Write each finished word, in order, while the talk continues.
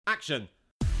Action!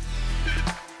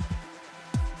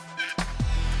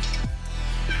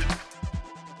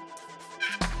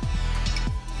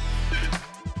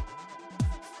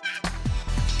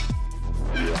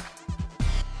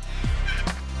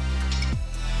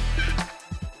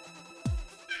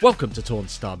 Welcome to Torn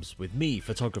Stubs with me,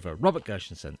 photographer Robert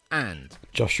Gershenson, and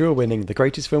Joshua Winning, the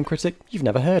greatest film critic you've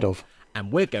never heard of. And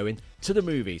we're going to the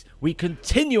movies. We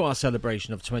continue our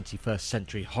celebration of 21st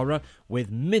century horror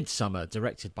with Midsommar,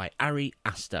 directed by Ari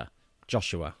Aster.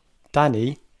 Joshua.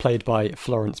 Danny, played by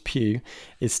Florence Pugh,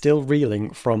 is still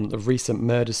reeling from the recent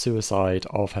murder-suicide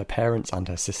of her parents and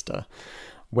her sister.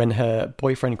 When her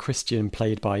boyfriend Christian,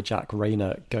 played by Jack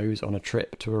Rayner, goes on a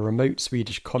trip to a remote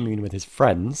Swedish commune with his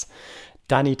friends,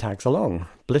 Danny tags along,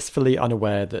 blissfully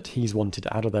unaware that he's wanted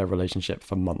out of their relationship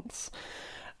for months.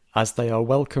 As they are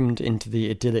welcomed into the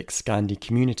idyllic Scandi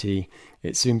community,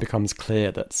 it soon becomes clear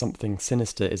that something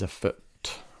sinister is afoot.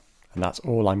 And that's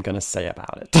all I'm going to say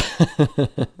about it.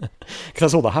 Because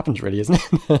that's all that happens, really, isn't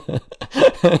it?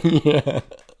 Yeah.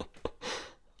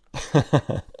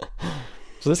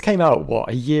 So this came out,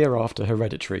 a year after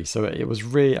Hereditary, so it was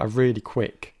a really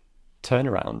quick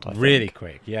turnaround, I think. Really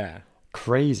quick, yeah.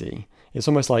 Crazy. It's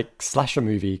almost like slasher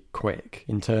movie quick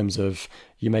in terms of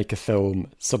you make a film,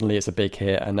 suddenly it's a big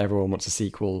hit and everyone wants a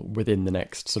sequel within the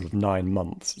next sort of 9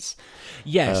 months.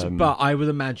 Yes, but I would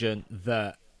imagine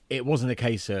that it wasn't a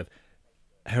case of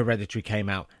Hereditary came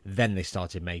out, then they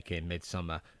started making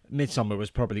Midsommar. Midsommar was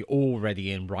probably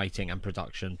already in writing and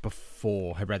production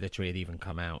before Hereditary had even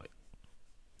come out.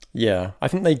 Yeah, I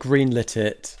think they greenlit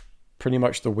it pretty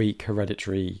much the week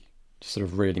Hereditary sort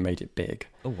of really made it big.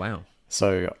 Oh, wow.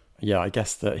 So, yeah, I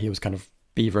guess that he was kind of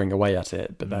beavering away at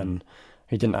it, but then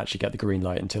he didn't actually get the green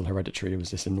light until Hereditary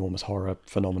was this enormous horror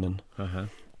phenomenon. Uh-huh.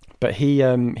 But he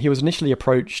was initially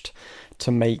approached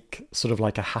to make sort of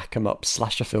like a hack-em-up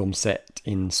slasher film set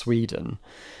in Sweden.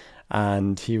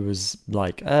 And he was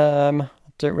like, I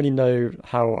don't really know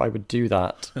how I would do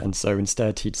that. And so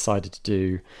instead he decided to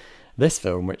do this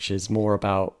film, which is more of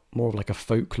like a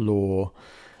folklore,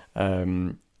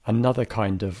 another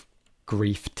kind of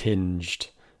grief-tinged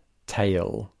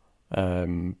tale.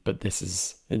 But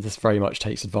this very much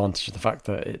takes advantage of the fact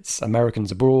that it's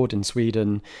Americans abroad in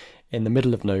Sweden, in the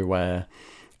middle of nowhere,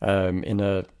 they don't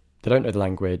know the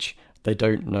language, they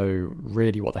don't know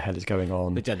really what the hell is going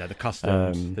on. They don't know the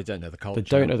customs, they don't know the culture. They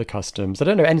don't know the customs, they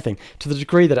don't know anything, to the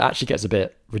degree that it actually gets a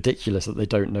bit ridiculous that they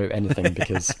don't know anything,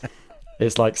 because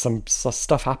it's like some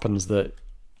stuff happens that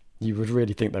you would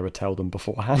really think they would tell them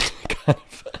beforehand.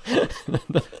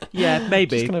 Yeah,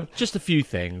 maybe. Just a few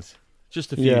things.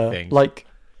 Just a few things. Like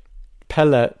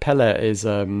Pelle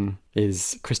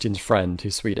is Christian's friend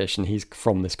who's Swedish, and he's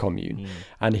from this commune,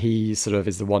 and he sort of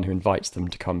is the one who invites them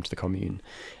to come to the commune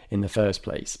in the first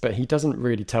place. But he doesn't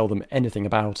really tell them anything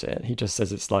about it. He just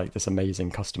says it's like this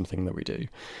amazing custom thing that we do.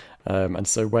 And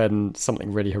so when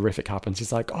something really horrific happens,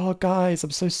 he's like, "Oh, guys,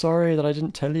 I'm so sorry that I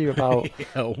didn't tell you about,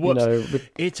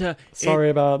 sorry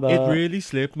about that. It really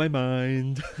slipped my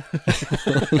mind."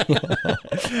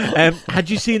 Had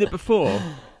you seen it before?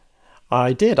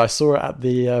 I did. I saw it at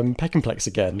the Peckinplex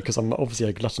again, because I'm obviously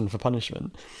a glutton for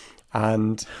punishment.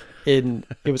 And it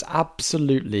was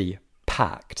absolutely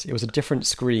packed. It was a different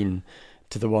screen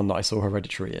to the one that I saw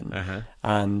Hereditary in. Uh-huh.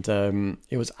 And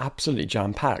it was absolutely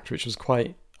jam-packed, which was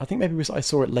quite... I think maybe I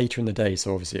saw it later in the day,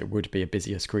 so obviously it would be a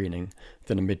busier screening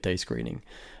than a midday screening.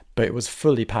 But it was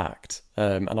fully packed,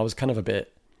 and I was kind of a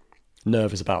bit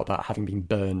nervous about that, having been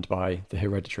burned by the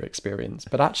Hereditary experience.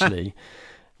 But actually,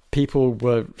 people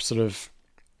were sort of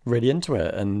really into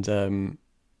it, and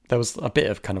there was a bit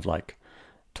of kind of like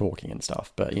talking and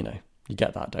stuff, but you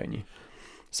get that, don't you?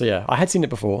 So yeah, I had seen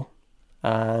it before,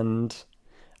 and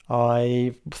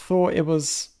I thought it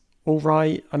was all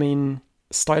right. I mean,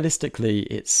 stylistically,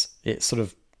 it's sort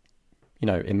of,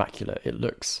 immaculate. It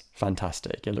looks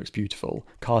fantastic. It looks beautiful.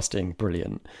 Casting,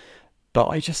 brilliant. But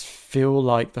I just feel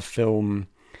like the film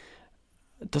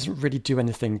doesn't really do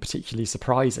anything particularly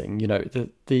surprising.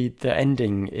 The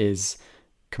ending is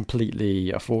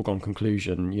completely a foregone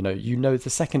conclusion. The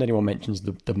second anyone mentions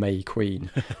the May Queen,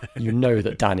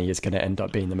 that Danny is going to end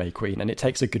up being the May Queen, and it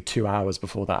takes a good 2 hours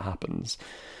before that happens.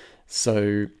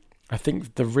 So I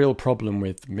think the real problem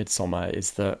with Midsommar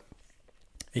is that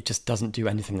it just doesn't do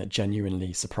anything that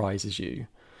genuinely surprises you.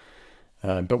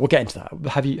 But we'll get into that.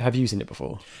 Have you seen it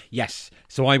before? Yes.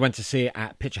 So I went to see it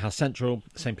at Picture House Central,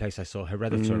 same place I saw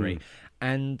Hereditary,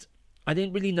 and I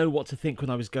didn't really know what to think when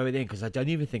I was going in, because I don't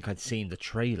even think I'd seen the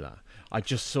trailer. I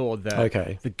just saw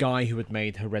that the guy who had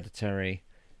made Hereditary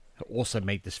also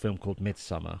made this film called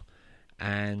Midsommar,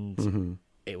 and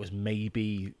it was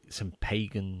maybe some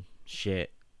pagan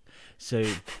shit. So,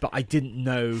 but I didn't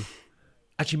know.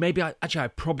 Actually, I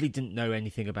probably didn't know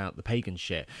anything about the pagan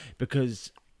shit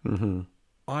because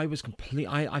I was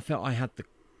I felt I had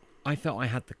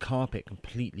the carpet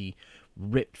completely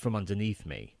ripped from underneath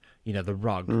me. You know, the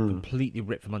rug completely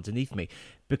ripped from underneath me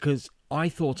because I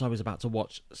thought I was about to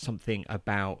watch something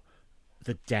about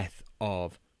the death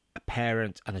of a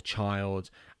parent and a child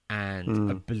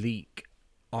and a bleak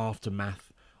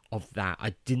aftermath of that.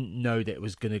 I didn't know that it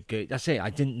was going to go. That's it. I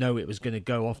didn't know it was going to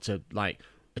go off to like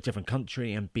a different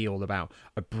country and be all about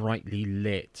a brightly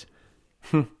lit,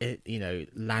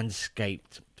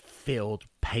 landscaped, filled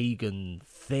pagan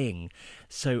thing.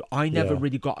 So I never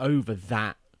really got over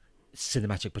that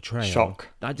cinematic portrayal. Shock.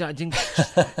 I didn't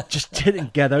just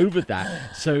didn't get over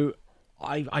that. So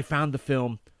I found the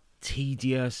film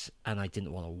tedious and I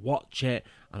didn't want to watch it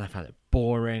and I found it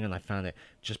boring and I found it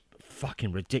just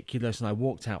fucking ridiculous and I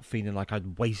walked out feeling like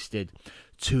I'd wasted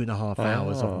 2.5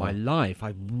 hours of my life.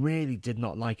 I really did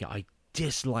not like it. I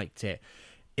disliked it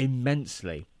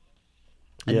immensely.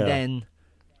 And then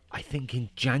I think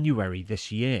in January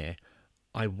this year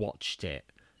I watched it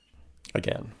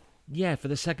again. Yeah, for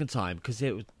the second time because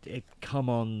it come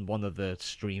on one of the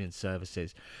streaming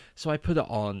services. So I put it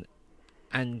on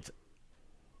and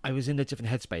I was in a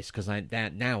different headspace because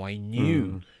now I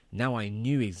knew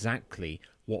exactly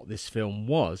what this film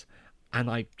was,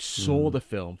 and I saw the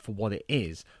film for what it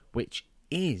is, which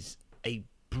is a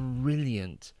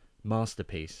brilliant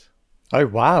masterpiece. Oh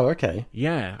wow! Okay.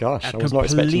 Yeah. Gosh, I was not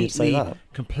expecting you to say that.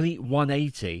 Complete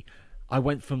 180. I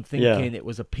went from thinking it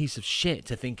was a piece of shit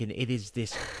to thinking it is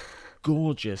this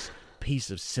gorgeous piece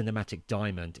of cinematic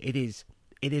diamond. It is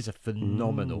a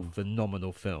phenomenal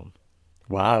film.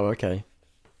 Wow. Okay.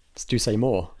 Do say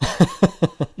more.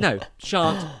 No,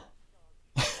 shan't.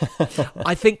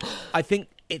 I think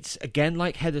it's again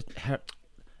like Hereditary.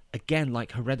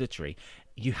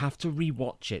 You have to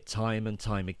rewatch it time and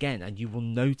time again, and you will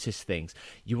notice things.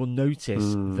 You will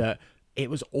notice that it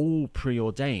was all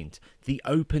preordained. The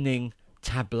opening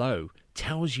tableau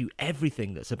tells you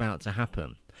everything that's about to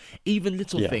happen. Even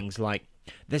little things like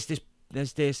there's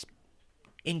this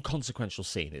inconsequential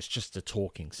scene. It's just a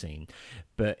talking scene,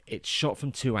 but it's shot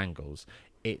from 2 angles.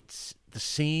 It's the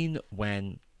scene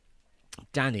when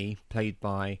Danny, played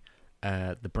by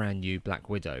the brand new Black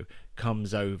Widow,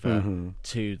 comes over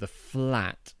to the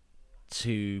flat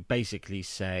to basically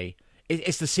say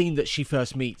it's the scene that she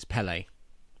first meets Pele.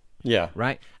 Yeah.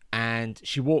 Right? And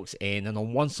she walks in, and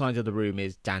on one side of the room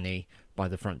is Danny by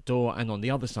the front door, and on the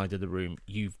other side of the room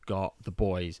you've got the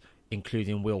boys,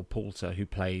 including Will Poulter, who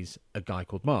plays a guy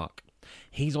called Mark.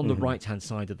 He's on the right-hand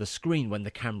side of the screen when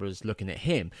the camera's looking at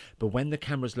him, but when the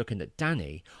camera's looking at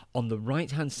Danny, on the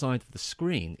right-hand side of the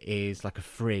screen is like a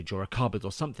fridge or a cupboard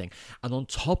or something, and on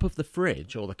top of the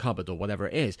fridge or the cupboard or whatever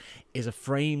it is a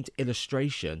framed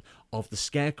illustration of the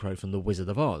Scarecrow from The Wizard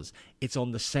of Oz. It's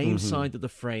on the same side of the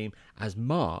frame as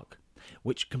Mark,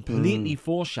 which completely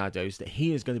foreshadows that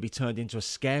he is going to be turned into a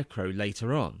scarecrow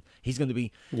later on. He's going to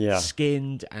be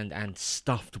skinned and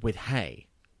stuffed with hay.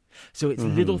 So it's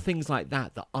little things like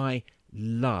that I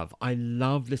love. I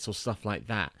love little stuff like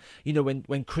that. You know,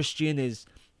 when Christian is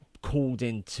called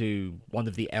into one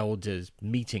of the elders'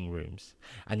 meeting rooms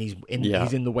and he's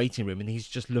in the waiting room and he's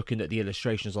just looking at the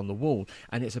illustrations on the wall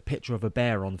and it's a picture of a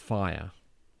bear on fire.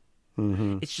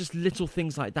 It's just little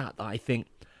things like that I think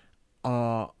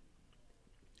are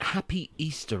happy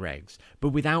Easter eggs, but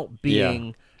without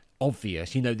being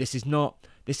obvious. You know, this is not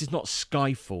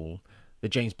Skyfall, the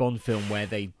James Bond film, where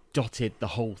they dotted the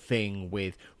whole thing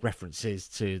with references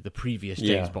to the previous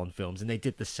James Bond films, and they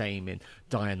did the same in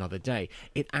Die Another Day.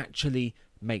 It actually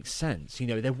makes sense. You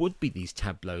know, there would be these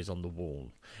tableaus on the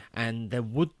wall, and there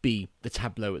would be the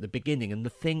tableau at the beginning, and the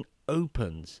thing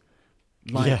opens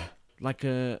like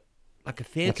a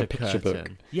theatre curtain.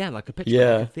 Book. Yeah, like a picture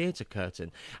book, like a theatre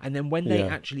curtain. And then when they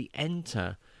actually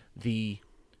enter the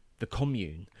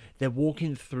commune, they're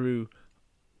walking through,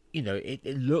 you know, it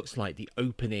looks like the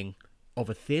opening of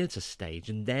a theatre stage,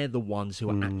 and they're the ones who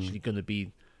are actually going to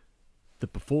be the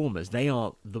performers. They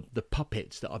are the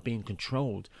puppets that are being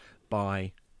controlled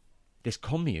by this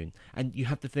commune. And you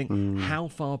have to think, how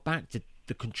far back did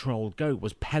the control go?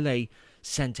 Was Pele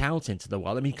sent out into the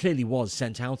world? I mean, he clearly was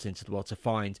sent out into the world to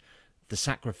find the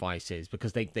sacrifices,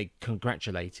 because they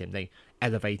congratulate him, they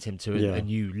elevate him to a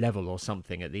new level or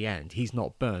something at the end. He's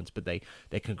not burnt, but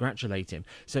they congratulate him.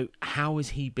 So how has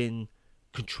he been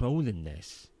controlling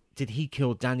this? Did he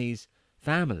kill Danny's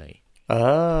family?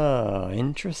 Ah,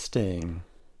 interesting.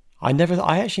 I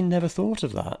actually never thought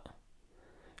of that,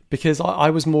 because I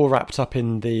was more wrapped up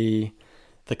in the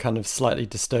kind of slightly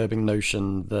disturbing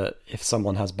notion that if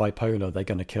someone has bipolar, they're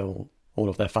going to kill all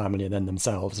of their family and then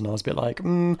themselves. And I was a bit like, I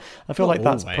feel Not like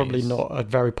that's always. probably not a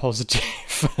very positive.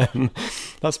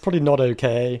 That's probably not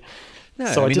okay. No,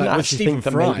 So I mean, didn't like, with actually Stephen think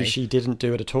that Fry, maybe she didn't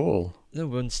do it at all. No,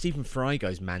 when Stephen Fry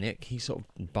goes manic, he sort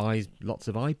of buys lots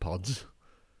of iPods.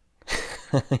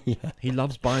 Yeah. He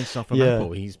loves buying stuff from Yeah.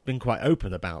 Apple. He's been quite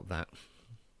open about that.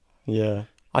 Yeah.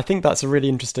 I think that's a really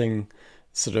interesting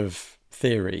sort of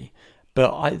theory.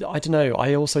 But I don't know.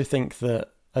 I also think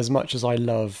that as much as I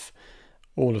love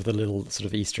all of the little sort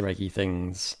of Easter eggy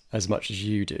things as much as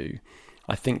you do,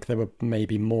 I think they were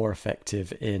maybe more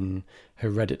effective in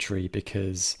Hereditary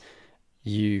because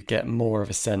you get more of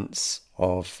a sense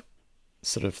of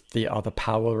sort of the other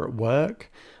power at work.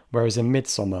 Whereas in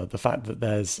Midsommar, the fact that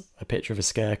there's a picture of a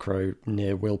scarecrow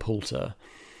near Will Poulter,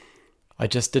 I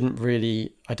don't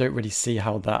really see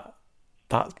how that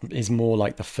is more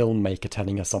like the filmmaker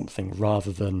telling us something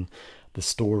rather than the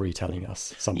story telling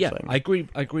us something. Yeah, I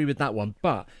agree with that one.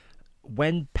 But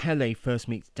when Pele first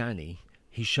meets Danny,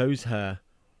 he shows her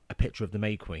a picture of the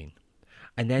May Queen.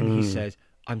 And then he says,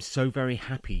 I'm so very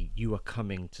happy you are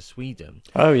coming to Sweden.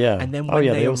 Oh, yeah. And then when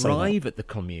they all say that. arrive at the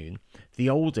commune, the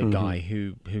older guy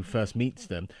who first meets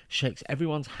them shakes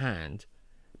everyone's hand,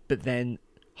 but then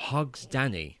hugs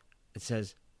Danny and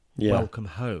says, welcome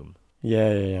home.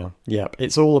 Yeah.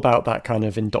 It's all about that kind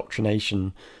of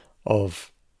indoctrination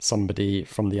of somebody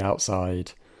from the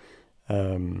outside.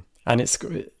 And I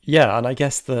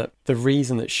guess that the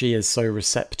reason that she is so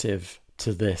receptive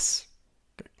to this,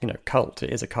 cult,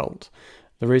 it is a cult.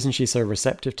 The reason she's so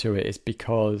receptive to it is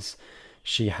because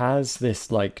she has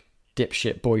this like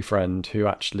dipshit boyfriend who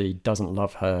actually doesn't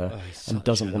love her and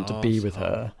doesn't want to be with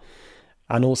her.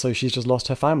 And also she's just lost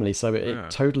her family. So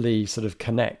it totally sort of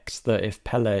connects that if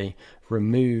Pele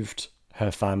removed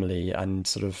her family and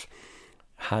sort of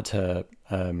had her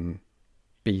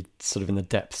be sort of in the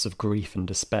depths of grief and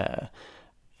despair,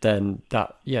 then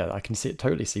I can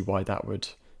totally see why that would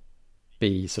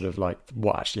be sort of like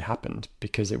what actually happened,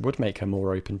 because it would make her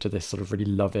more open to this sort of really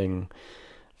loving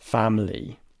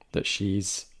family that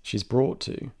she's brought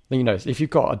to. If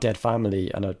you've got a dead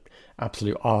family and an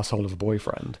absolute arsehole of a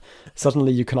boyfriend,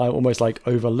 suddenly you can almost like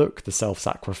overlook the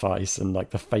self-sacrifice and like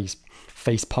the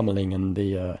face pummeling and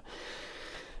the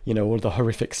all the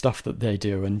horrific stuff that they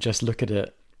do, and just look at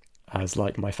it as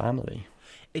like my family.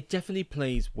 It definitely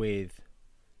plays with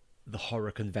the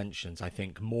horror conventions, I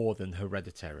think, more than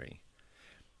Hereditary.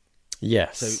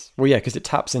 Yes. Because it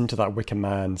taps into that Wicker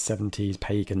Man 70s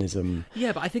paganism.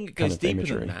 Yeah, but I think it goes deeper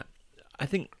than that. I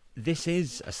think this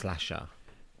is a slasher,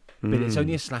 but it's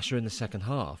only a slasher in the second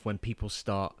half when people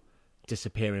start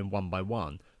disappearing one by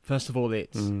one. First of all,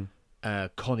 it's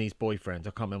Connie's boyfriend.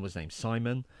 I can't remember his name.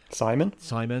 Simon.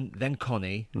 Then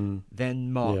Connie.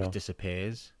 Then Mark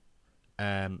disappears.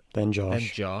 Then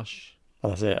Josh. Oh,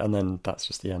 that's it, and then that's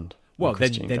just the end. Well,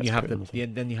 then you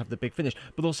have the big finish.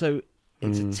 But also,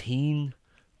 it's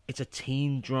a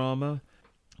teen drama.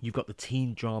 You've got the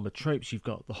teen drama tropes. You've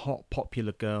got the hot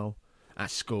popular girl at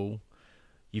school.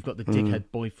 You've got the dickhead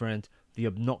boyfriend, the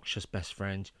obnoxious best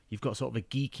friend. You've got sort of a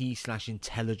geeky /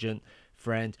 intelligent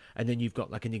friend, and then you've got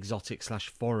like an exotic /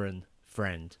 foreign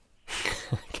friend.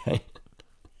 Okay.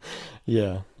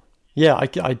 Yeah,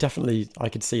 I definitely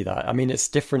could see that. I mean, it's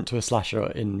different to a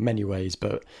slasher in many ways,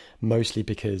 but mostly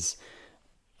because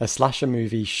a slasher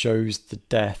movie shows the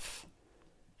death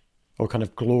or kind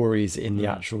of glories in the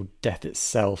actual death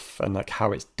itself and like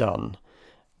how it's done.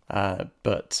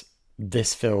 But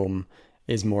this film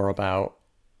is more about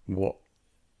what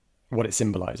it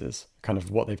symbolizes, kind of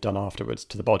what they've done afterwards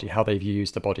to the body, how they've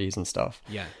used the bodies and stuff.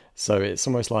 Yeah. So it's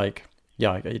almost like,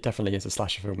 it definitely is a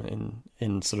slasher film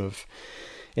in sort of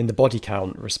in the body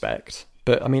count respect.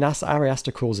 But I mean, as Ari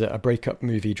Aster calls it, a breakup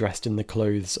movie dressed in the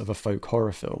clothes of a folk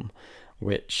horror film,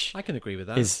 which I can agree with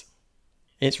that.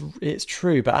 It's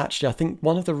true, but actually I think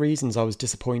one of the reasons I was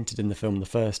disappointed in the film the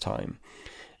first time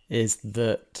is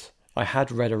that I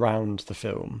had read around the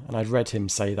film and I'd read him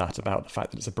say that about the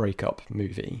fact that it's a breakup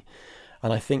movie.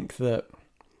 And I think that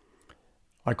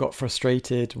I got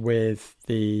frustrated with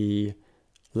the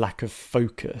lack of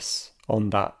focus on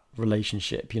that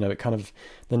relationship. It kind of,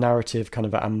 the narrative kind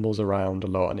of ambles around a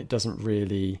lot and it doesn't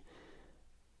really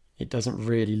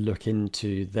look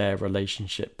into their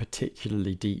relationship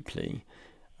particularly deeply.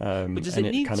 But does and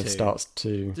it need kind to? of starts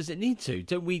to... Does it need to?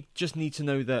 Don't we just need to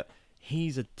know that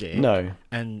he's a dick? No.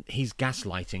 And he's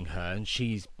gaslighting her and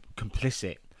she's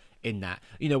complicit in that.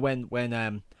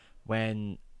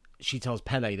 When she tells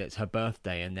Pele that it's her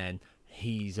birthday and then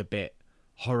he's a bit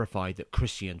horrified that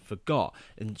Christian forgot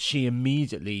and she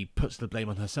immediately puts the blame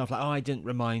on herself, like, I didn't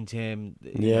remind him.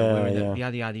 Yada,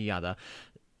 yada, yada.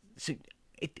 So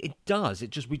it does.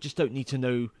 We just don't need to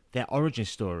know their origin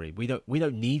story. We don't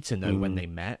need to know when they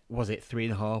met. Was it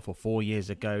 3.5 or 4 years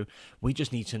ago? We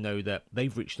just need to know that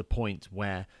they've reached a point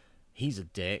where he's a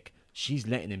dick, she's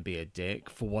letting him be a dick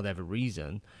for whatever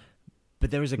reason.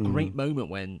 But there is a great moment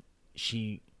when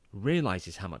she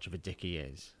realizes how much of a dick he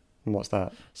is. And what's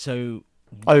that? So,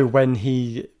 when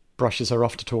he brushes her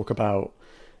off to talk about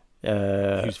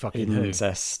who's fucking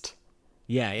incest.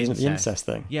 Who? Yeah, isn't it the incest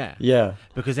thing? Yeah.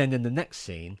 Because then in the next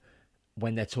scene,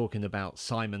 when they're talking about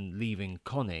Simon leaving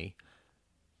Connie,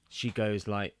 she goes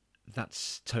like,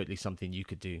 "That's totally something you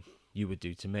would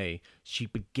do to me." She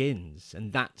begins,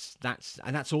 and that's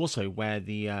also where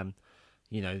the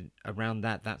around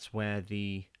that's where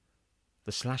the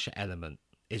slasher element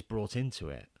is brought into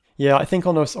it. Yeah, I think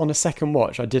on a second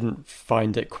watch, I didn't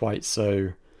find it quite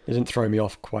so. It didn't throw me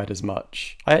off quite as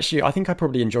much. I think I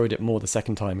probably enjoyed it more the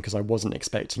second time because I wasn't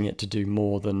expecting it to do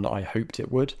more than I hoped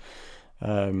it would.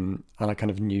 And I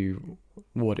kind of knew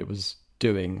what it was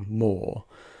doing more.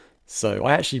 So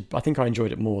I think I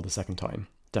enjoyed it more the second time,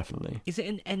 definitely. Is it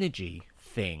an energy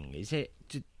thing? Is it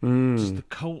does the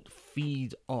cult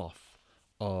feed off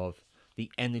of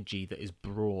the energy that is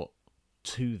brought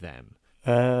to them?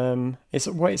 It's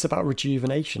about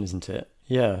rejuvenation, isn't it?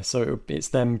 Yeah, so it's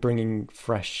them bringing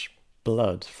fresh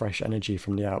blood, fresh energy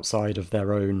from the outside of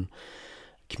their own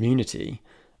community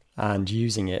and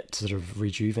using it to sort of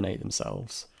rejuvenate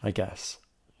themselves, I guess.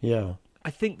 Yeah. I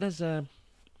think there's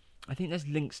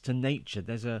links to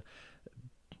nature.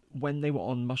 When they were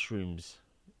on mushrooms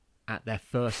at their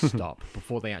first stop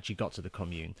before they actually got to the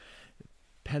commune,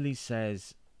 Pelly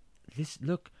says,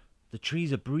 look, the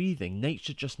trees are breathing.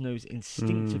 Nature just knows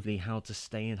instinctively how to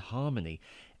stay in harmony.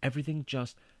 Everything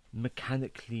just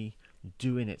mechanically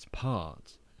doing its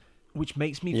part, which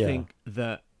makes me think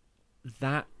that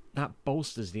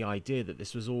bolsters the idea that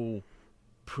this was all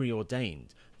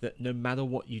preordained, that no matter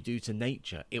what you do to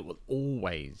nature, it will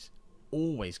always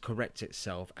correct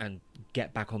itself and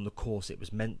get back on the course it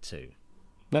was meant to.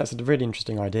 That's a really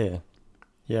interesting idea.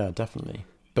 Yeah, definitely.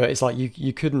 But it's like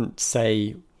you couldn't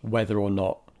say whether or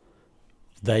not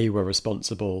they were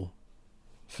responsible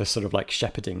for sort of like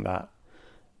shepherding that,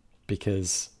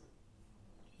 because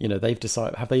have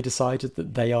they decided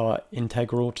that they are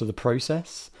integral to the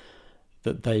process,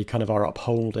 that they kind of are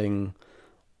upholding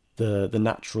the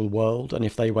natural world, and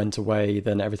if they went away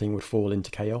then everything would fall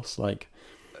into chaos? Like,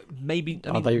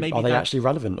 are they actually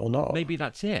relevant or not? Maybe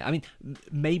that's it. I mean,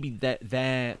 maybe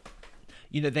they're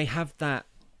they have that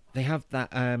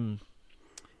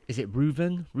is it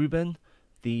Reuben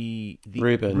the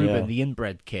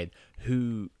inbred kid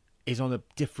who is on a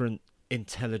different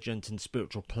intelligent and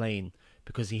spiritual plane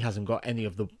because he hasn't got any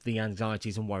of the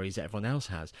anxieties and worries that everyone else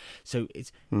has. So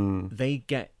it's they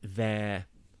get their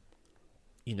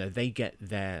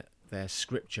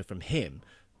scripture from him.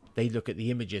 They look at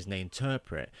the images and they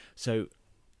interpret. So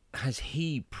has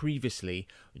he previously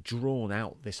drawn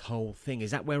out this whole thing?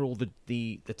 Is that where all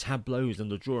the tableaus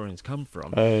and the drawings come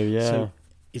from? Oh yeah. So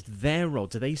is their role,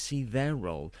 do they see their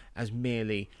role as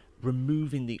merely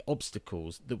removing the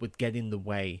obstacles that would get in the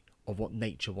way of what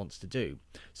nature wants to do?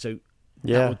 So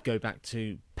that would go back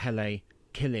to Pele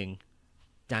killing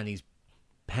Danny's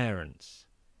parents.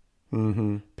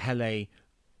 Mm-hmm. Pele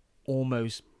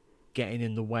almost getting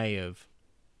in the way of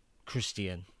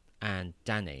Christian and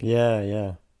Danny.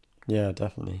 Yeah,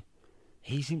 definitely.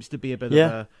 He seems to be a bit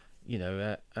of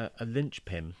a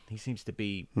linchpin. He seems to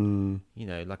be,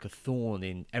 like a thorn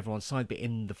in everyone's side, but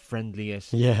in the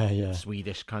friendliest,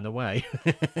 Swedish kind of way.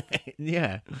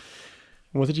 Yeah.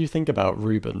 What did you think about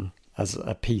Reuben as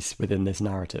a piece within this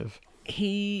narrative?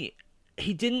 He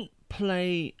didn't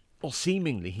play, or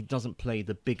seemingly he doesn't play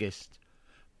the biggest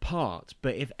part,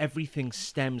 but if everything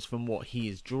stems from what he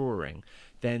is drawing,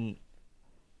 then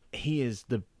he is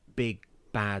the big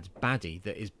bad baddie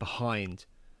that is behind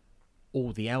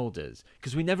all the elders,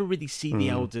 because we never really see the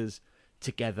elders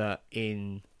together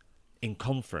in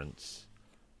conference.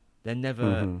 They're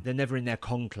never in their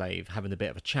conclave having a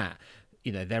bit of a chat.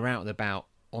 They're out and about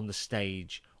on the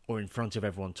stage or in front of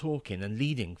everyone talking and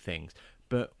leading things,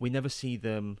 but we never see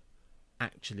them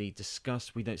actually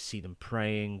discuss. We don't see them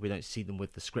praying. We don't see them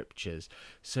with the scriptures.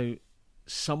 So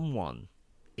someone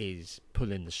is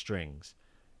pulling the strings,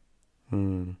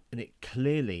 and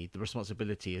the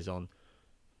responsibility is on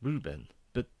Reuben.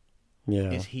 But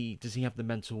does he have the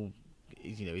mental?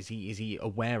 Is he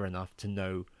aware enough to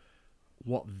know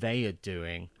what they are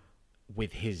doing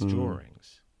with his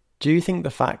drawings? Do you think the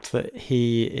fact that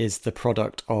he is the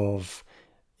product of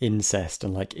incest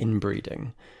and like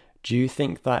inbreeding, do you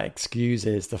think that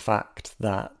excuses the fact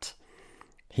that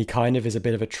he kind of is a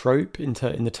bit of a trope in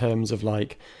the terms of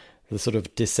like the sort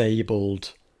of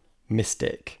disabled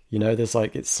mystic. You know, there's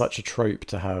like, it's such a trope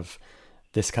to have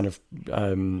this kind of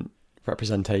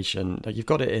representation. Like, you've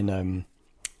got it in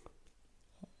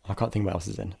I can't think what else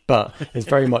is in, but it's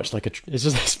very much like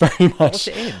it's very much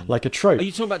like a trope. Are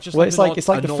you talking about just well, like it's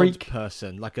like the freak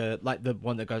person, like the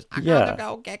one that goes, I gotta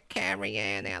go get Carrie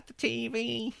Ann out the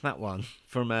TV. That one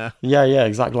from yeah,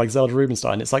 exactly, like Zelda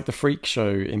Rubinstein. It's like the freak show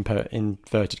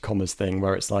inverted commas thing,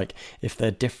 where it's like, if they're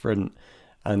different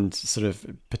and sort of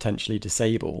potentially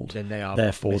disabled, then they are,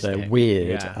 therefore they're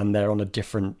weird, and they're on a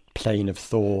different plane of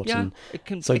thought. Yeah, and it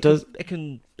can. So it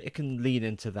can lead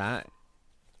into that.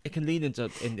 It can lead into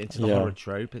the horror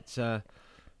trope. It's there's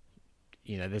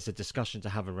a discussion to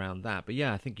have around that. But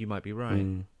yeah, I think you might be right.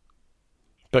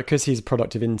 But because he's a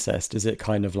product of incest, is it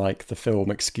kind of like the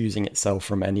film excusing itself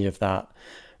from any of that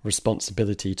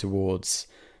responsibility towards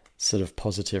sort of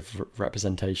positive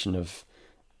representation of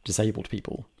disabled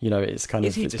people? You know, it's kind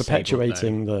of, it's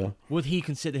perpetuating the... Would he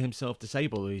consider himself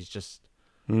disabled, or he's just...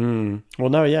 Well,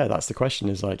 no, yeah, that's the question,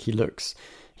 is like, he looks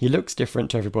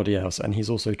different to everybody else, and he's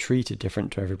also treated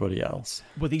different to everybody else.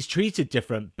 Well, he's treated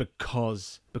different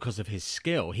because of his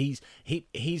skill. He's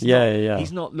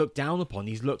not looked down upon.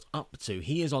 He's looked up to.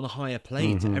 He is on a higher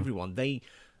plane to everyone. They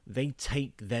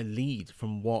take their lead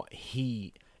from what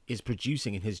he is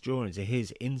producing in his drawings, in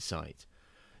his insight.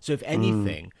 So, if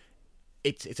anything,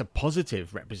 it's a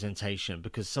positive representation,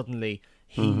 because suddenly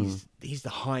he's the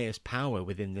highest power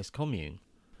within this commune.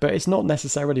 But it's not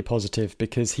necessarily positive,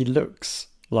 because he looks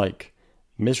like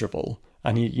miserable,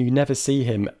 and you never see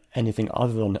him anything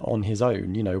other than on his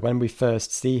own. You know, when we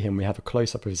first see him, we have a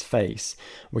close-up of his face.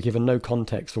 We're given no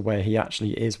context for where he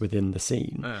actually is within the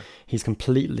scene. He's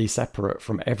completely separate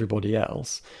from everybody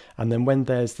else. And then when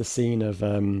there's the scene of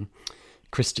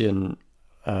Christian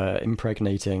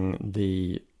impregnating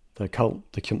the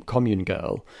commune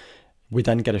girl, we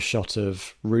then get a shot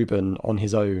of Ruben on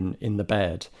his own in the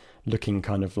bed, looking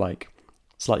kind of like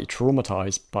slightly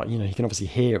traumatized, but you know, he can obviously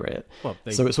hear it. Well,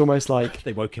 so it's almost like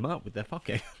they woke him up with their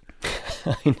fucking.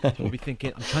 I know. We'll be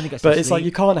thinking, I'm trying to get. But it's sleep. Like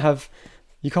you can't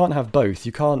have both.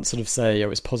 You can't sort of say, oh,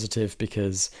 it's positive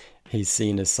because he's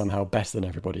seen as somehow better than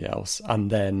everybody else, and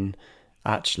then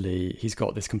actually he's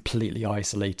got this completely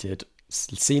isolated,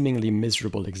 seemingly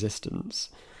miserable existence.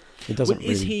 It doesn't.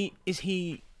 Well, is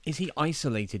he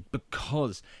isolated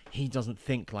because he doesn't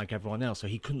think like everyone else, so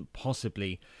he couldn't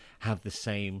possibly have the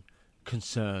same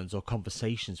concerns or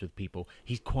conversations with people?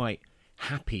 He's quite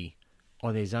happy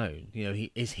on his own. You know,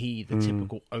 is he the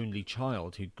typical only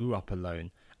child who grew up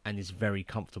alone and is very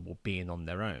comfortable being on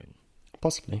their own?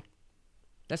 Possibly.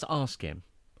 Let's ask him.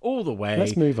 All the way.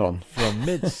 Let's move on from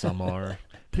Midsommar.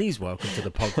 Please welcome to the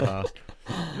podcast.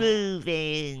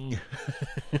 Moving.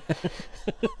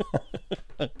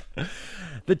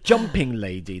 The jumping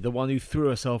lady, the one who threw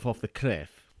herself off the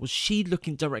cliff. Was she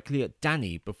looking directly at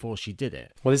Danny before she did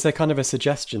it? Well, is there kind of a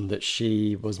suggestion that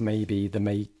she was maybe the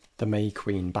May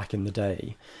Queen back in the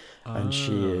day, and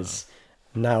she is,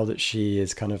 now that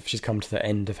she's come to the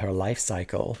end of her life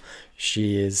cycle,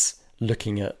 she is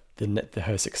looking at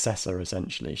her successor,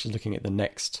 essentially. She's looking at the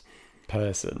next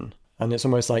person, and it's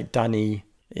almost like Danny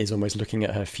is almost looking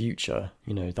at her future.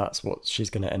 You know, that's what she's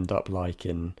going to end up like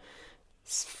in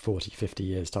 40, 50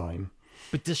 years' time.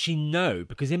 But does she know?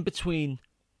 Because in between...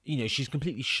 You know, she's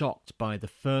completely shocked by the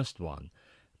first one,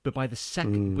 but by the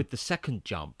second, with the second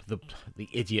jump, the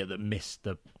idiot that missed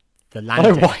the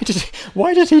landing. Oh,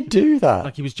 why did he do that?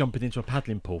 Like he was jumping into a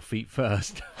paddling pool feet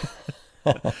first.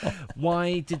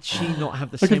 Why did she not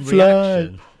have the same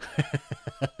reaction?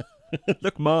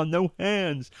 Look, Ma, no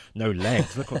hands, no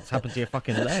legs. Look what's happened to your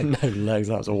fucking legs. No legs,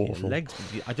 that was awful. Legs.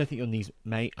 I don't think your knees,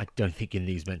 mate. I don't think your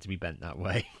knees meant to be bent that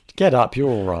way. Get up, you're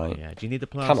all right. Yeah. Do you need the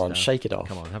plaster? Come on, shake it off.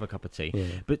 Come on, have a cup of tea. Yeah.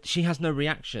 But she has no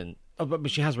reaction. Oh,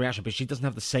 but she has reaction, but she doesn't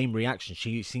have the same reaction.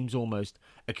 She seems almost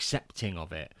accepting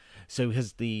of it. So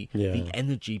has the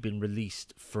energy been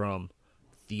released from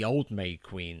the old Maid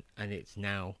Queen, and it's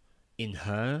now in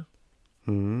her?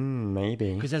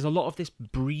 Maybe. Because there's a lot of this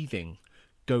breathing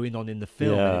going on in the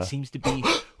film, and it seems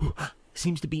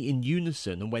to be in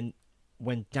unison. And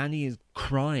when Danny is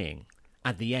crying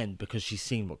at the end because she's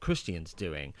seen what Christian's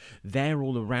doing, they're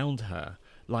all around her,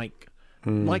 like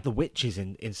the witches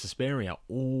in Suspiria,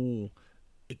 all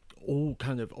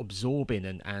kind of absorbing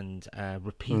and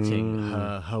repeating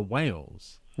her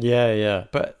wails. Yeah.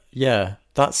 But yeah,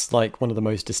 that's like one of the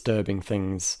most disturbing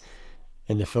things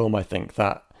in the film, I think,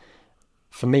 that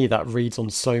for me that reads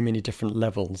on so many different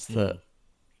levels that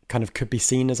kind of could be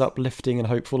seen as uplifting and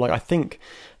hopeful. Like, I think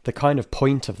the kind of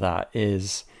point of that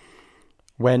is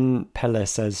when Pelle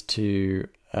says to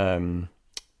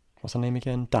what's her name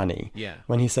again? Danny. Yeah.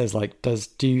 When he says like,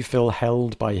 do you feel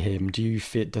held by him?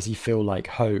 Does he feel like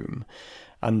home?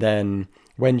 And then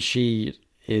when she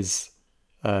is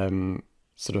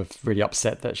sort of really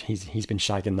upset that he's been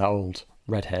shagging that old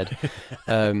redhead.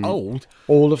 Old?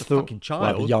 All of the fucking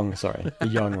child. Well, the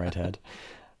young redhead.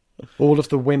 All of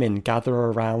the women gather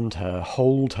around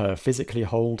her, physically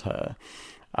hold her,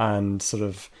 and sort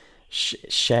of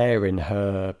share in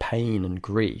her pain and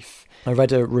grief. I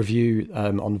read a review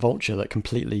on Vulture that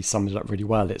completely sums it up really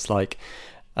well. It's like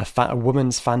a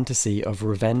woman's fantasy of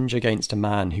revenge against a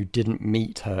man who didn't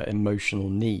meet her emotional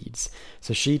needs.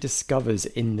 So she discovers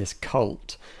in this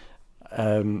cult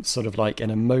sort of like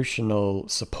an emotional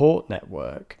support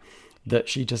network that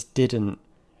she just didn't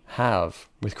have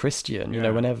with Christian. You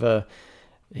know, whenever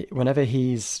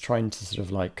he's trying to sort of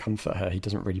like comfort her, he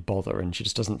doesn't really bother, and she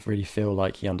just doesn't really feel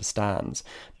like he understands.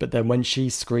 But then when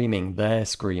she's screaming, they're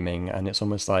screaming, and it's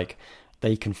almost like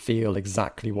they can feel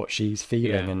exactly what she's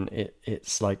feeling, and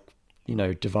it's like, you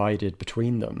know, divided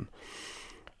between them.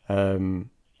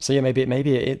 So yeah, maybe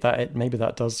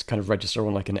that does kind of register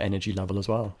on like an energy level as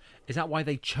well. Is that why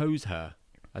they chose her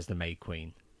as the Maid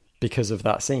Queen? Because of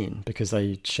that scene, because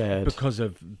they shared. Because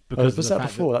was that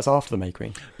before? That's after the Maid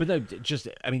Queen. But no, just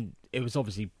I mean, it was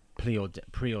obviously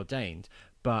preordained.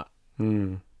 But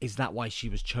is that why she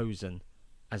was chosen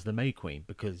as the Maid Queen?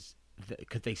 Because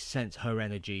could they sense her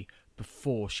energy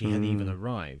before she had even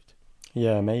arrived?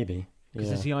 Yeah, maybe. Because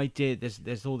there's the idea.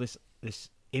 There's all this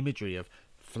imagery of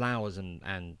flowers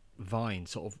and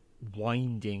vines sort of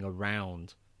winding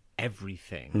around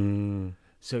everything.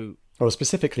 So. Well,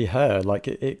 specifically her, like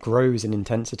it grows in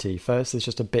intensity. First, there's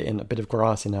just a bit of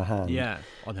grass in her hand. Yeah,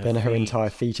 on her then feet. Her entire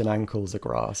feet and ankles are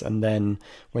grass, and then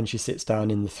when she sits down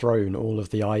in the throne, all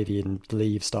of the ivy and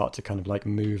leaves start to kind of like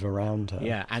move around her.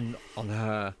 Yeah, and on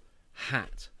her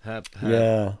hat, her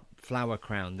flower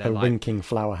crown, they're her like winking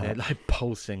flower hat. They're like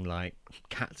pulsing like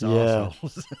cats'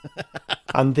 arseholes.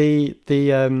 And the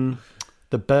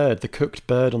bird, the cooked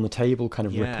bird on the table, kind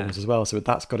of ripples as well. So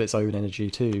that's got its own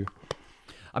energy too.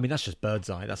 I mean, that's just bird's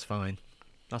eye. That's fine.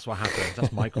 That's what happens.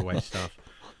 That's microwave stuff.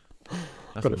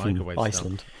 That's got it microwave from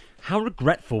Iceland. Stuff. How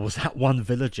regretful was that one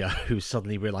villager who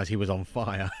suddenly realised he was on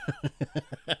fire?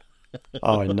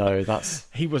 Oh, I know.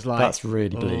 He was like, that's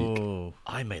really bleak. Oh,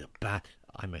 I've made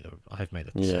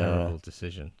a terrible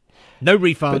decision. No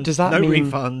refunds. But does that no mean,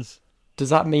 refunds. Does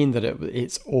that mean that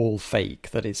it's all fake?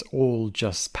 That it's all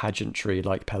just pageantry,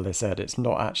 like Pelle said? It's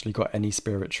not actually got any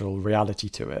spiritual reality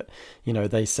to it. You know,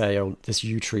 they say, "Oh, this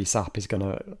yew tree sap is going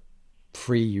to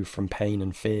free you from pain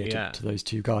and fear." To those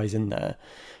two guys in there,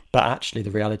 but actually,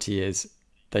 the reality is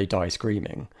they die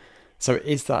screaming. So,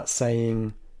 is that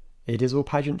saying it is all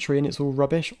pageantry and it's all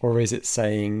rubbish, or is it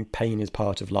saying pain is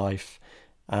part of life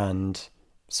and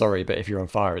sorry, but if you're on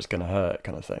fire, it's going to hurt,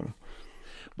 kind of thing?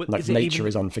 But like nature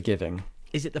is unforgiving.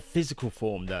 Is it the physical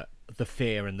form that the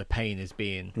fear and the pain is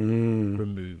being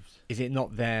removed? Is it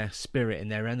not their spirit and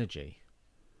their energy?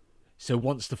 So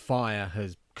once the fire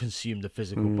has consumed the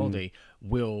physical body,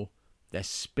 will their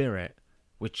spirit,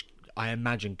 which I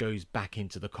imagine goes back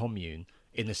into the commune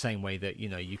in the same way that, you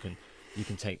know, you can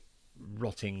take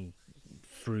rotting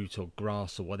fruit or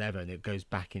grass or whatever and it goes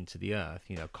back into the earth,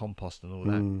 you know, compost and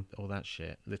all that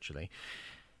shit, literally.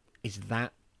 Is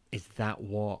that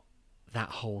what that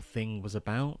whole thing was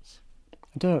about?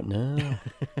 I don't know.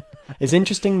 It's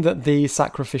interesting that the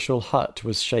sacrificial hut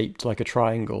was shaped like a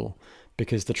triangle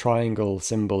because the triangle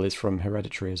symbol is from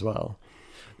Hereditary as well.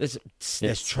 There's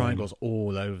triangles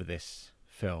all over this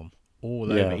film,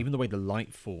 all over. Even the way the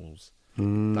light falls,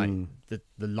 like the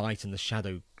light and the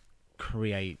shadow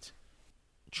create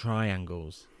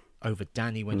triangles over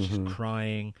Danny when she's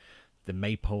crying. The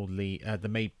maypole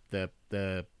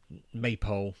the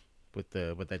maypole with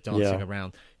they're dancing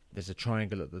around. There's a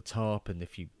triangle at the top, and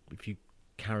if you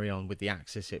carry on with the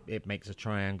axis, it makes a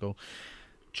triangle.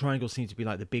 Triangles seem to be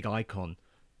like the big icon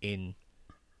in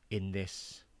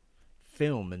this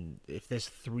film. And if there's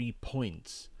 3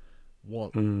 points,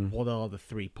 what are the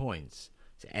 3 points?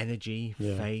 It's energy,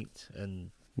 fate,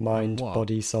 and mind,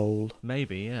 body, soul.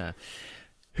 Maybe, yeah.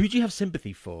 Who do you have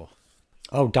sympathy for?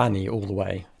 Oh, Danny, all the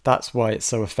way. That's why it's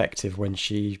so effective when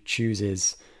she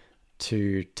chooses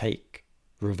to take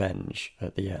revenge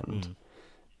at the end.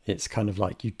 It's kind of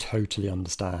like you totally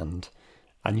understand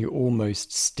and you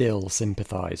almost still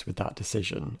sympathize with that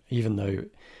decision, even though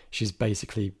she's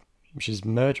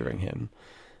murdering him.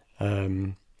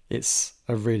 It's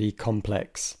a really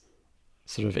complex,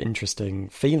 sort of interesting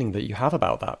feeling that you have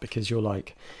about that, because you're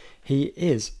like, he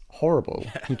is horrible.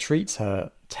 He treats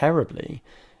her terribly.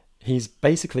 He's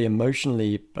basically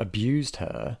emotionally abused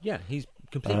her. Yeah, he's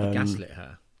completely gaslit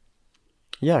her.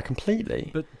 Yeah,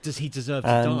 completely. But does he deserve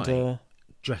to die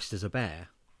dressed as a bear?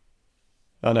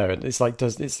 I know. It's like,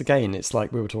 it's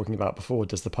like we were talking about before,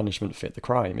 does the punishment fit the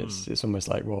crime? It's almost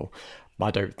like, well,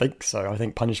 I don't think so. I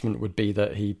think punishment would be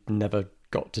that he never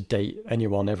got to date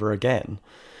anyone ever again.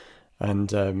 And,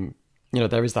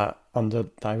 there is that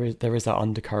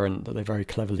undercurrent that they very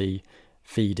cleverly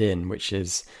feed in, which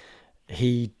is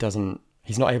he's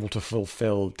not able to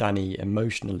fulfill Dani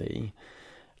emotionally,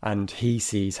 and he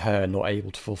sees her not able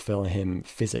to fulfill him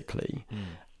physically.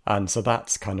 And so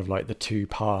that's kind of like the two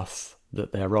paths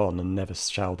that they're on, and never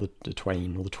shall the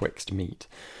twain or the twixt meet.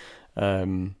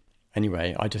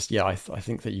 Anyway, I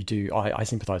think that you do. I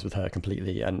sympathise with her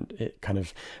completely, and it kind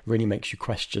of really makes you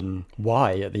question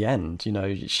why at the end.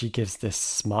 She gives this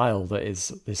smile that is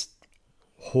this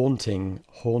haunting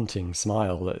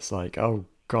smile that's like, oh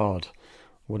God,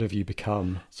 what have you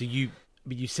become? So you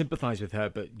sympathise with her,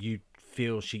 but you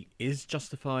feel she is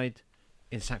justified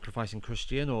in sacrificing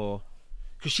Christian, or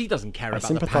because she doesn't care about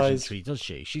the pageantry, does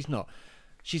she? She's not.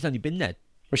 She's only been there.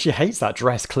 Well, she hates that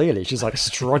dress, clearly. She's like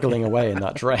struggling away in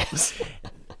that dress.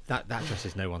 That dress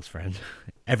is no one's friend.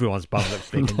 Everyone's bum looks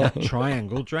big in that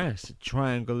triangle dress. A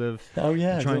triangle of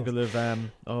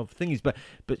of thingies.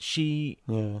 But she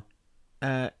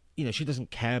she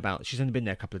doesn't care about, she's only been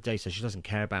there a couple of days, so she doesn't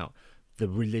care about the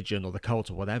religion or the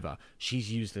cult or whatever.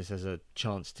 She's used this as a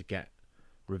chance to get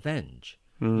revenge.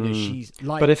 She's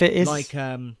like, but if it is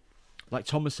like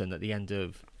Thomason at the end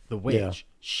of The Witch,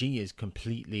 she is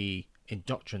completely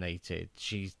indoctrinated.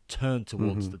 She's turned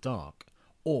towards the dark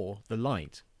or the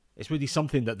light. It's really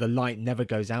something that the light never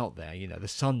goes out there. The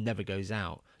sun never goes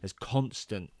out. There's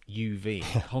constant UV,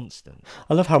 constant.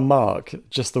 I love how Mark,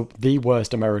 just the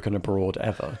worst American abroad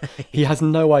ever, he has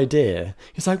no idea.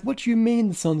 He's like, what do you mean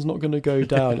the sun's not going to go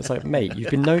down? It's like, mate,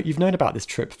 you've known about this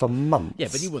trip for months. Yeah,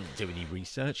 but he wouldn't do any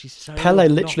research. He's so Pele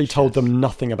obnoxious. Literally told them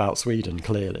nothing about Sweden,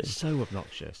 clearly. So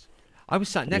obnoxious. I was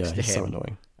sat next to him. So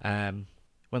annoying.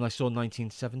 When I saw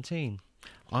 1917.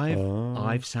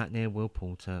 I've sat near Will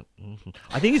Poulter.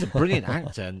 I think he's a brilliant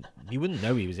actor, and you wouldn't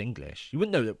know he was English. You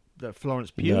wouldn't know that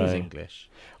Florence Pugh was English.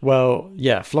 Well,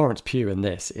 yeah, Florence Pugh in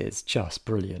this is just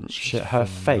brilliant. Her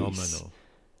face.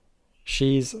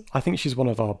 I think she's one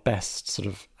of our best sort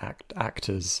of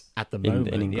actors at the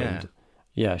moment in England.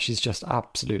 Yeah, she's just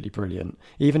absolutely brilliant.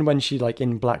 Even when she, like,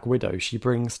 in Black Widow, she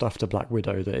brings stuff to Black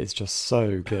Widow that is just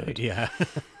so good. Yeah.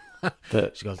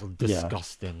 She goes,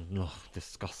 disgusting. Yeah. Oh,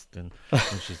 disgusting.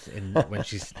 When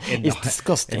she's in it's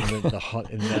disgusting. In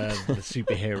the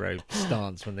superhero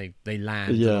stance when they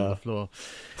land on the floor.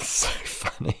 So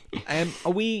funny.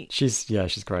 She's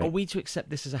great. Are we to accept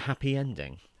this as a happy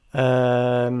ending?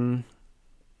 Oh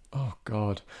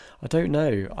God, I don't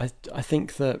know. I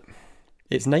think that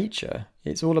it's nature.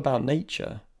 It's all about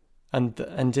nature, and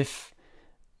if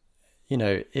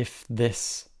if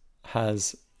this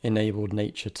has enabled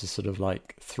nature to sort of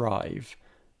like thrive,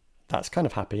 that's kind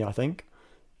of happy, I think.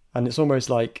 And it's almost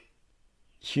like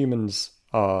humans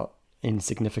are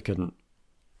insignificant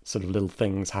sort of little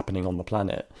things happening on the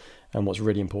planet, and what's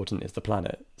really important is the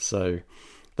planet, so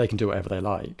they can do whatever they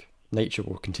like. Nature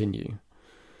will continue.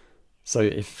 So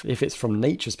if it's from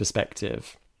nature's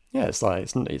perspective, it's like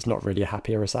it's not really a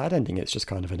happy or a sad ending, it's just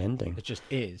kind of an ending. It just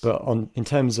is. But in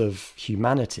terms of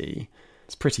humanity,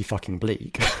 it's pretty fucking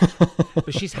bleak.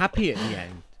 But she's happy at the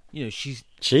end.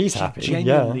 She's happy.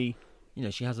 Genuinely,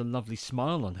 she has a lovely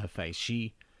smile on her face.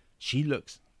 She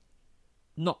looks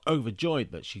not overjoyed,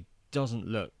 but she doesn't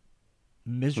look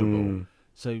miserable.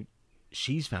 So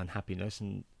she's found happiness,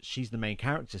 and she's the main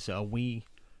character. So are we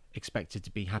expected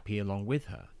to be happy along with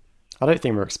her? I don't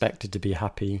think we're expected to be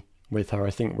happy with her.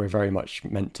 I think we're very much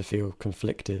meant to feel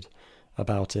conflicted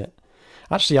about it.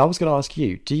 Actually, I was going to ask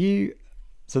you,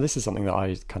 so this is something that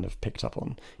I kind of picked up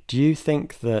on. Do you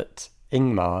think that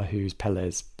Ingmar, who's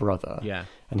Pele's brother,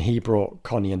 and he brought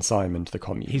Connie and Simon to the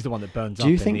commune, he's the one that burns up in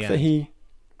the end. Do you think that he...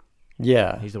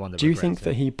 Yeah. He's the one that Do you think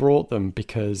that he brought them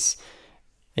because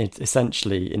it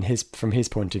essentially, from his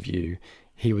point of view,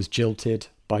 he was jilted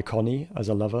by Connie as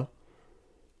a lover?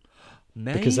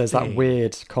 Maybe. Because there's that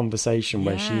weird conversation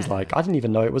where she's like, I didn't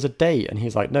even know it was a date. And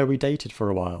he's like, no, we dated for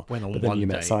a while. But then you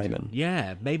met Simon.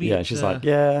 Yeah, maybe. Yeah, she's like,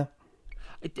 yeah.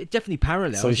 It definitely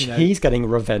parallels. So he's getting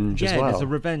revenge as well. Yeah, there's a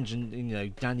revenge, and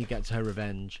Dani gets her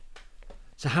revenge.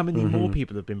 So how many more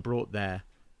people have been brought there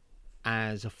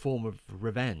as a form of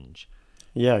revenge?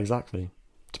 Yeah, exactly.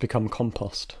 To become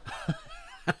compost.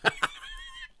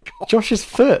 Josh's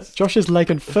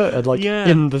leg and foot are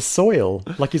in the soil.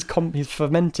 Like he's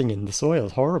fermenting in the soil.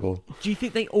 It's horrible. Do you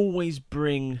think they always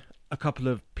bring a couple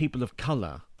of people of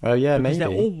colour? Oh yeah, because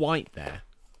maybe. They're all white there.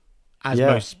 as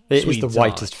most it Swedes is the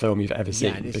whitest are. film you've ever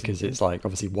seen, and because it's like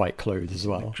obviously white clothes as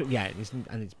well. Yeah,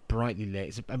 and it's brightly lit.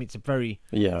 It's a very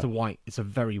it's a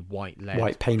very white-led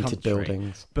white painted country.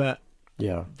 buildings. But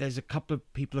yeah, there's a couple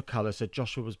of people of colour. So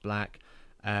Joshua was black,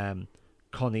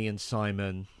 Connie and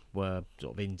Simon were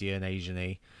sort of Indian,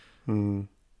 Asian-y.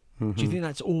 Mm-hmm. Do you think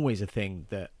that's always a thing,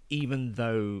 that even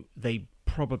though they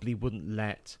probably wouldn't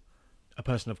let a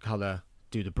person of colour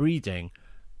do the breeding,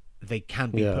 they can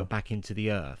be put back into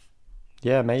the earth?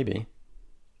 Yeah, maybe.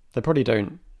 They probably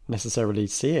don't necessarily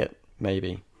see it,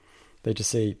 maybe. They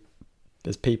just see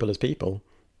as people.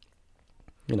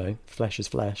 You know, flesh is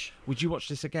flesh. Would you watch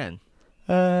this again?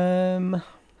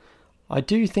 I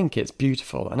do think it's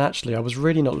beautiful. And actually, I was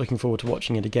really not looking forward to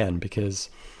watching it again,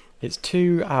 because it's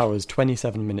 2 hours,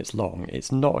 27 minutes long.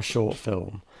 It's not a short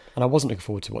film. And I wasn't looking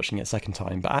forward to watching it a second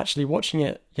time. But actually watching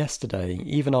it yesterday,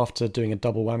 even after doing a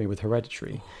double whammy with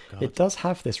Hereditary, it does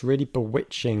have this really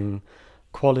bewitching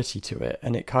quality to it.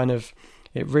 And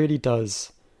it really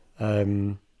does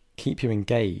keep you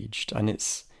engaged. And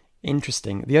it's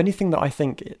interesting. The only thing that I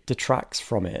think it detracts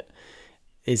from it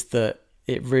is that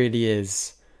it really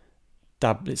is...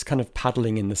 it's kind of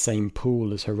paddling in the same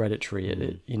pool as Hereditary.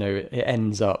 It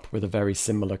ends up with a very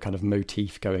similar kind of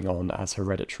motif going on as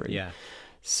Hereditary. Yeah.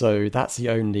 So that's the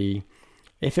only...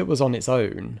 If it was on its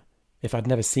own, if I'd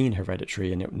never seen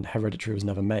Hereditary and Hereditary was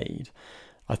never made,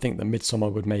 I think that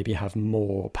Midsommar would maybe have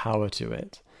more power to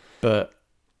it. But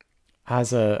as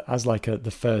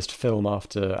the first film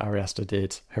after Ari Aster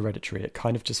did Hereditary, it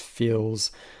kind of just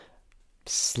feels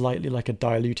slightly like a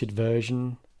diluted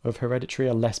version of Hereditary,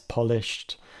 a less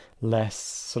polished, less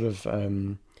sort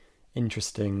of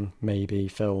interesting maybe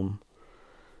film.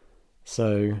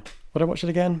 So would I watch it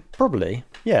again? Probably.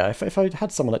 Yeah, if I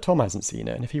had someone like Tom hasn't seen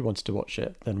it, and if he wanted to watch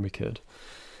it, then we could.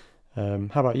 How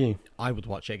about you? I would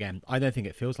watch it again. I don't think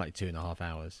it feels like 2.5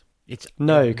 hours. It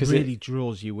really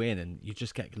draws you in, and you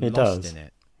just get lost in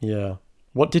it. Yeah.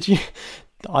 What did you...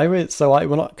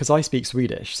 because I speak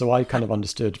Swedish, so I kind of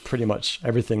understood pretty much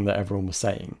everything that everyone was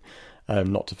saying.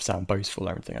 Not to sound boastful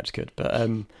or anything, I just could. But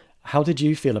how did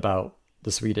you feel about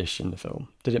the Swedish in the film?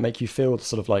 Did it make you feel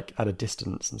sort of like at a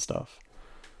distance and stuff?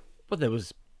 Well, there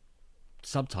was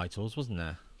subtitles, wasn't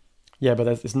there? Yeah, but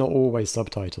it's not always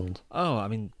subtitled. Oh, I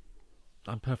mean,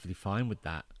 I'm perfectly fine with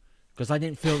that, because I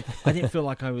didn't feel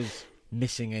like I was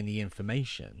missing any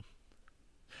information.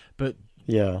 But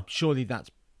yeah, surely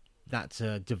that's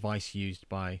a device used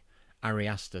by Ari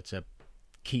Aster to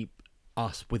keep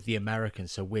us with the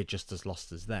Americans, so we're just as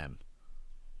lost as them.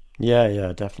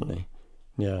 Yeah, definitely.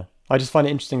 Yeah. I just find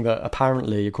it interesting that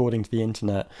apparently, according to the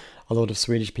internet, a lot of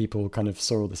Swedish people kind of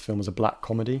saw this film as a black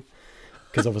comedy,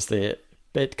 because obviously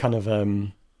it kind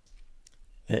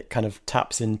of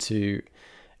taps into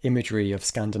imagery of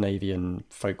Scandinavian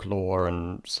folklore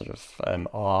and sort of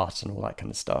art and all that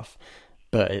kind of stuff,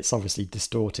 but it's obviously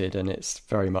distorted, and it's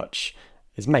very much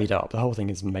made up. The whole thing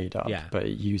is made up, but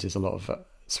it uses a lot of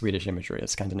Swedish imagery,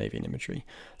 as Scandinavian imagery.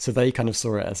 So they kind of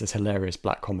saw it as this hilarious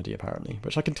black comedy, apparently,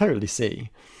 which I can totally see,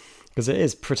 because it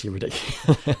is pretty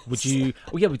ridiculous. Would you?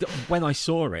 Well, yeah. When I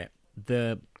saw it,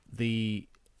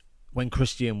 when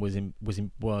Christian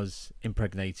was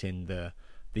impregnating the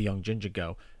young ginger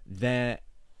girl, there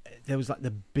was like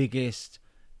the biggest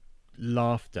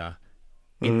laughter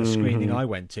in the screening I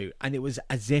went to, and it was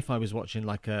as if I was watching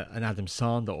like an Adam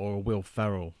Sandler or a Will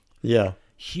Ferrell. Yeah,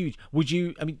 huge. Would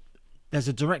you? I mean, there's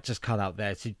a director's cut out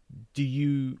there. So do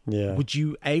you? Yeah. Would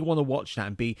you A, want to watch that,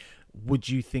 and B, would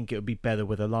you think it would be better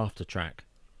with a laughter track?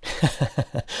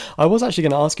 I was actually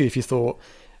going to ask you if you thought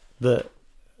that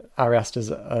Ari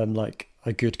Aster's like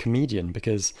a good comedian,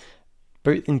 because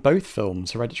in both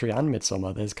films, Hereditary and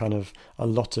Midsommar, there's kind of a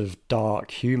lot of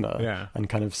dark humour and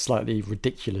kind of slightly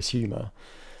ridiculous humour.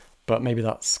 But maybe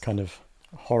that's kind of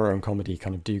horror and comedy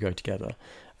kind of do go together.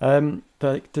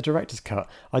 The director's cut,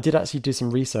 I did actually do some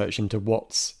research into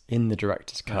what's in the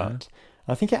director's cut.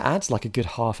 I think it adds like a good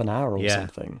half an hour or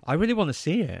something. I really want to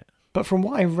see it. But from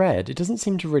what I read, it doesn't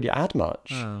seem to really add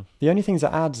much. Oh. The only things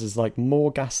it adds is like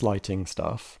more gaslighting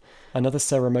stuff, another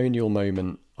ceremonial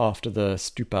moment after the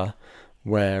stupa,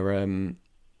 where a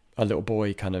little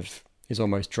boy kind of is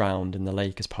almost drowned in the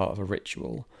lake as part of a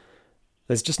ritual.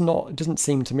 There's just not... It doesn't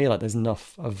seem to me like there's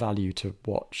enough of value to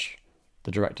watch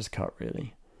the director's cut,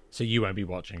 really. So you won't be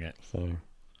watching it? So,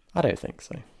 I don't think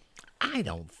so. I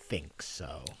don't think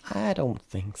so. I don't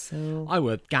think so. I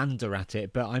would gander at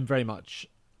it, but I'm very much...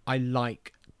 I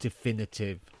like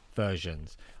definitive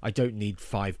versions. I don't need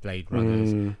 5 Blade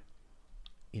Runners.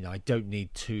 You know, I don't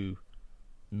need 2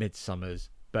 Midsommars.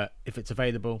 But if it's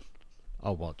available,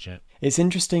 I'll watch it. It's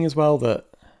interesting as well that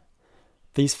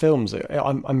these films,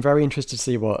 I'm very interested to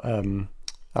see what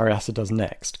Ari Aster does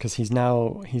next, because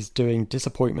he's doing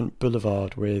Disappointment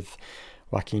Boulevard with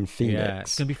Joaquin Phoenix. Yeah,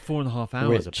 it's going to be 4.5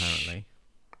 hours apparently.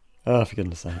 Oh, for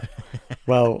goodness sake.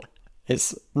 Well,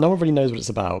 no one really knows what it's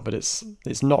about, but it's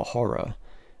not horror.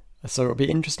 So it'll be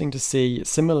interesting to see,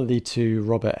 similarly to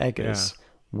Robert Eggers,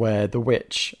 where The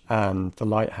Witch and The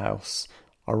Lighthouse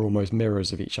are almost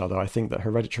mirrors of each other. I think that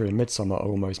Hereditary and Midsommar are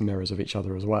almost mirrors of each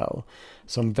other as well.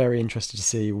 So I'm very interested to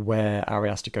see where Ari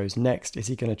Aster goes next. Is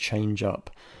he going to change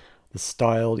up the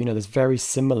style? You know, there's very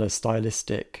similar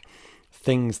stylistic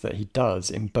things that he does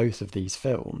in both of these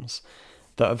films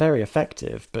that are very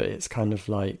effective, but it's kind of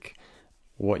like,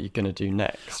 what you're going to do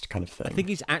next kind of thing. I think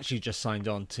he's actually just signed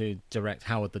on to direct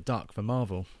Howard the Duck for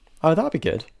Marvel. Oh, that'd be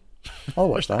good. I'll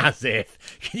watch that. As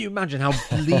if. Can you imagine how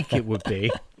bleak it would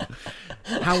be?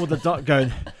 Howard the Duck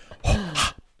going...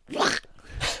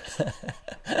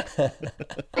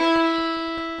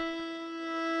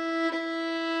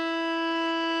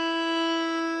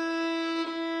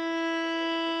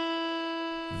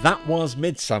 That was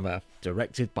Midsommar,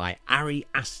 directed by Ari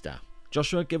Aster.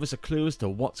 Joshua, give us a clue as to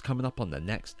what's coming up on the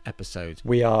next episode.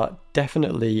 We are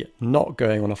definitely not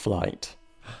going on a flight.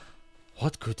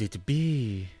 What could it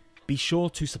be? Be sure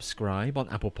to subscribe on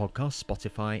Apple Podcasts,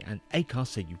 Spotify and Acast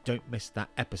so you don't miss that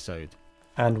episode.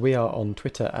 And we are on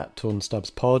Twitter at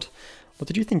TornStubsPod. What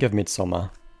did you think of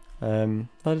Midsommar? Let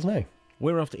us know.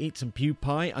 We're off to eat some pew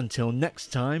pie. Until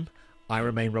next time, I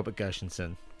remain Robert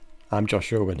Gershenson. I'm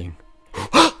Joshua Winning. Ha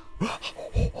ha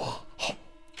ha.